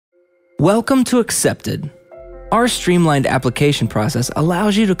Welcome to Accepted. Our streamlined application process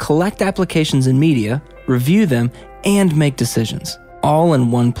allows you to collect applications and media, review them, and make decisions, all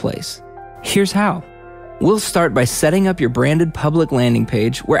in one place. Here's how. We'll start by setting up your branded public landing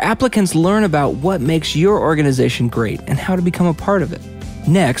page where applicants learn about what makes your organization great and how to become a part of it.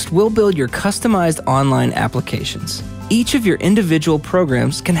 Next, we'll build your customized online applications. Each of your individual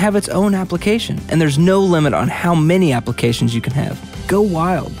programs can have its own application, and there's no limit on how many applications you can have. Go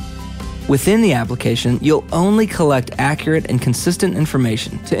wild. Within the application, you'll only collect accurate and consistent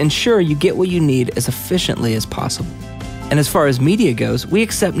information to ensure you get what you need as efficiently as possible. And as far as media goes, we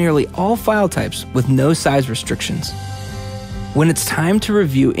accept nearly all file types with no size restrictions. When it's time to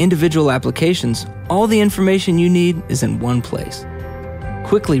review individual applications, all the information you need is in one place.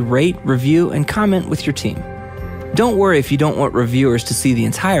 Quickly rate, review, and comment with your team. Don't worry if you don't want reviewers to see the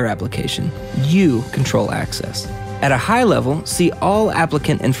entire application. You control access. At a high level, see all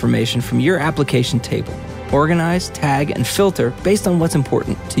applicant information from your application table. Organize, tag, and filter based on what's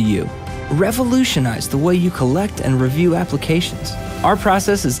important to you. Revolutionize the way you collect and review applications. Our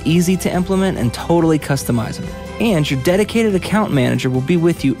process is easy to implement and totally customizable. And your dedicated account manager will be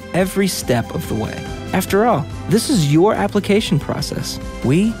with you every step of the way. After all, this is your application process.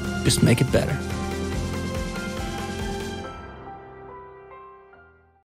 We just make it better.